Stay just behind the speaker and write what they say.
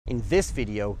In this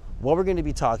video, what we're going to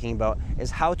be talking about is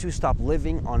how to stop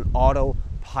living on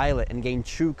autopilot and gain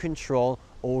true control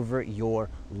over your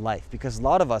life. Because a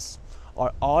lot of us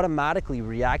are automatically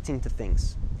reacting to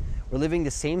things. We're living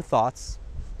the same thoughts,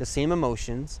 the same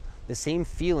emotions, the same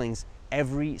feelings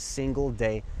every single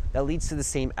day that leads to the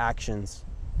same actions,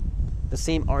 the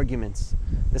same arguments,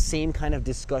 the same kind of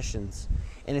discussions.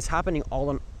 And it's happening all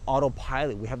on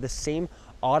autopilot. We have the same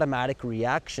automatic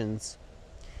reactions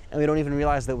and we don't even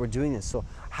realize that we're doing this. So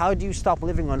how do you stop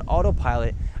living on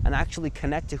autopilot and actually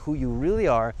connect to who you really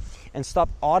are and stop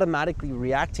automatically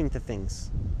reacting to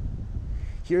things?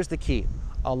 Here's the key.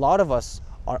 A lot of us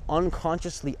are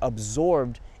unconsciously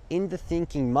absorbed in the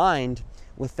thinking mind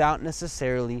without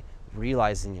necessarily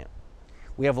realizing it.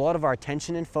 We have a lot of our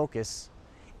attention and focus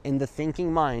in the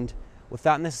thinking mind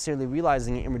without necessarily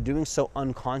realizing it, and we're doing so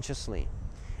unconsciously.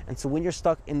 And so when you're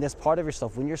stuck in this part of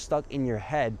yourself, when you're stuck in your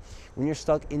head, when you're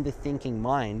stuck in the thinking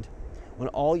mind, when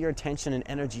all your attention and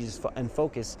energy and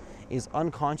focus is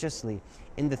unconsciously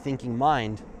in the thinking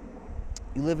mind,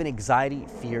 you live in anxiety,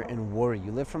 fear, and worry.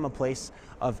 You live from a place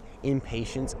of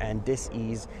impatience and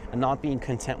dis-ease and not being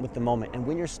content with the moment. And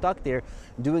when you're stuck there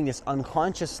doing this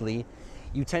unconsciously,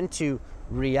 you tend to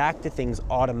react to things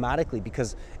automatically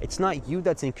because it's not you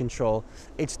that's in control,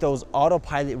 it's those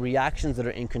autopilot reactions that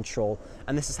are in control.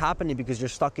 And this is happening because you're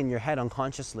stuck in your head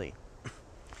unconsciously.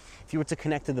 If you were to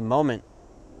connect to the moment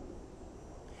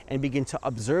and begin to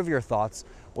observe your thoughts,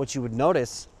 what you would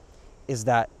notice is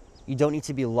that you don't need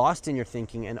to be lost in your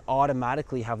thinking and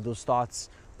automatically have those thoughts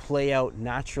play out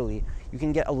naturally. You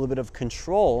can get a little bit of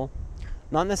control,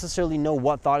 not necessarily know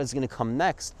what thought is going to come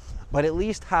next, but at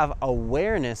least have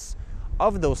awareness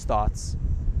of those thoughts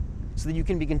so that you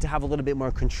can begin to have a little bit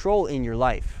more control in your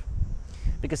life.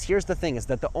 Because here's the thing, is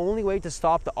that the only way to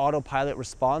stop the autopilot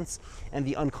response and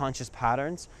the unconscious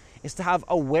patterns is to have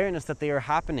awareness that they are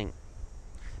happening.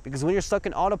 Because when you're stuck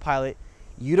in autopilot,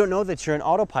 you don't know that you're in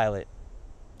autopilot.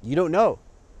 You don't know.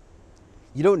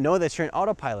 You don't know that you're in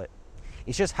autopilot.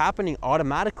 It's just happening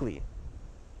automatically.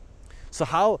 So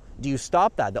how do you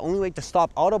stop that? The only way to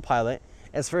stop autopilot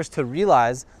is first to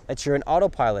realize that you're in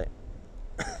autopilot.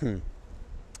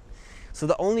 So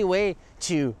the only way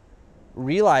to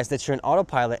realize that you're in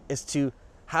autopilot is to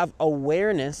have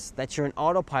awareness that you're in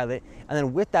autopilot, and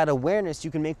then with that awareness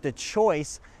you can make the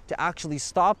choice to actually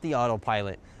stop the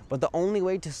autopilot. But the only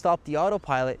way to stop the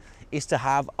autopilot is to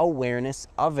have awareness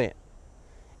of it.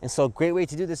 And so a great way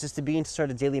to do this is to begin to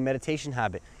start a daily meditation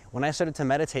habit. When I started to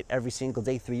meditate every single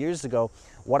day 3 years ago,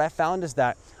 what I found is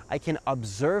that I can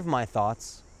observe my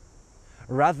thoughts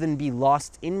rather than be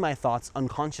lost in my thoughts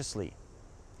unconsciously.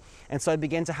 And so I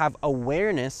began to have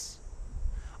awareness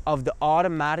of the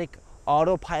autopilot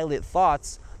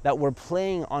thoughts that were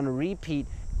playing on repeat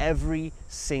every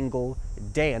single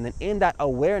day. And then in that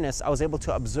awareness, I was able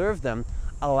to observe them,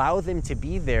 allow them to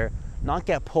be there, not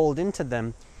get pulled into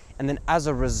them, and then as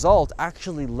a result,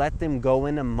 actually let them go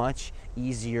in a much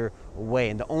easier way.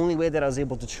 And the only way that I was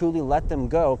able to truly let them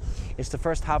go is to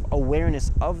first have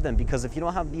awareness of them, because if you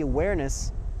don't have the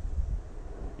awareness,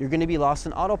 you're going to be lost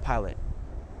in autopilot.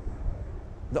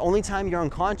 The only time you're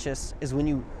unconscious is when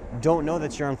you don't know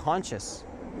that you're unconscious.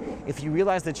 If you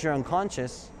realize that you're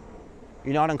unconscious,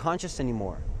 you're not unconscious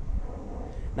anymore.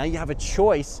 Now you have a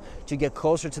choice to get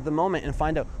closer to the moment and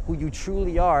find out who you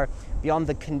truly are beyond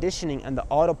the conditioning and the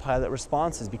autopilot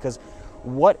responses. Because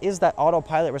what is that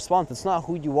autopilot response? It's not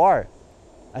who you are.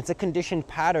 It's a conditioned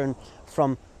pattern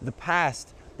from the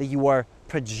past that you are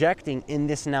projecting in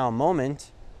this now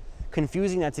moment,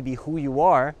 confusing that to be who you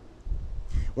are,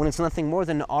 when it's nothing more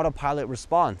than an autopilot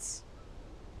response.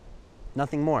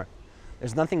 Nothing more.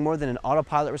 There's nothing more than an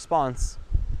autopilot response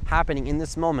happening in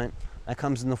this moment that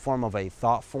comes in the form of a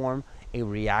thought form, a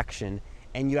reaction,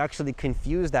 and you actually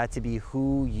confuse that to be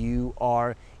who you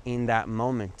are in that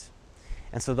moment.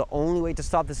 And so the only way to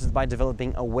stop this is by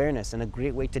developing awareness. And a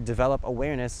great way to develop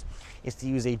awareness is to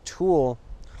use a tool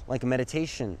like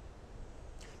meditation.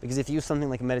 Because if you use something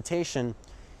like meditation,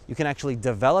 you can actually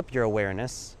develop your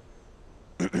awareness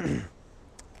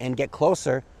and get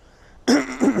closer,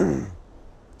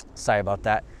 sorry about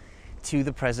that, to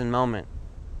the present moment.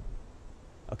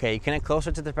 Okay, you connect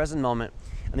closer to the present moment,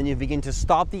 and then you begin to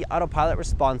stop the autopilot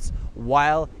response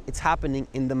while it's happening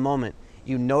in the moment.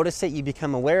 You notice it, you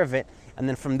become aware of it, and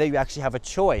then from there you actually have a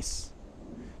choice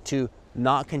to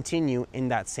not continue in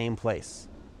that same place.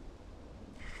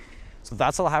 So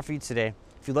that's all I have for you today.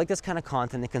 If you like this kind of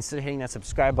content, then consider hitting that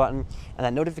subscribe button and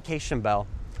that notification bell,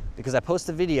 because I post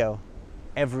a video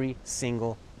every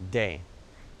single day.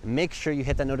 Make sure you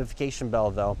hit that notification bell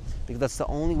though, because that's the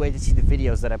only way to see the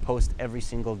videos that I post every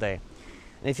single day.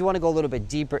 And if you want to go a little bit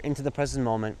deeper into the present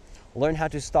moment, learn how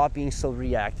to stop being so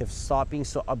reactive, stop being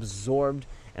so absorbed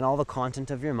in all the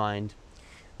content of your mind,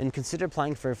 then consider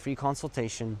applying for a free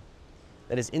consultation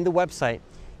that is in the website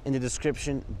in the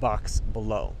description box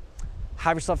below.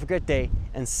 Have yourself a great day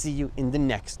and see you in the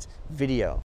next video.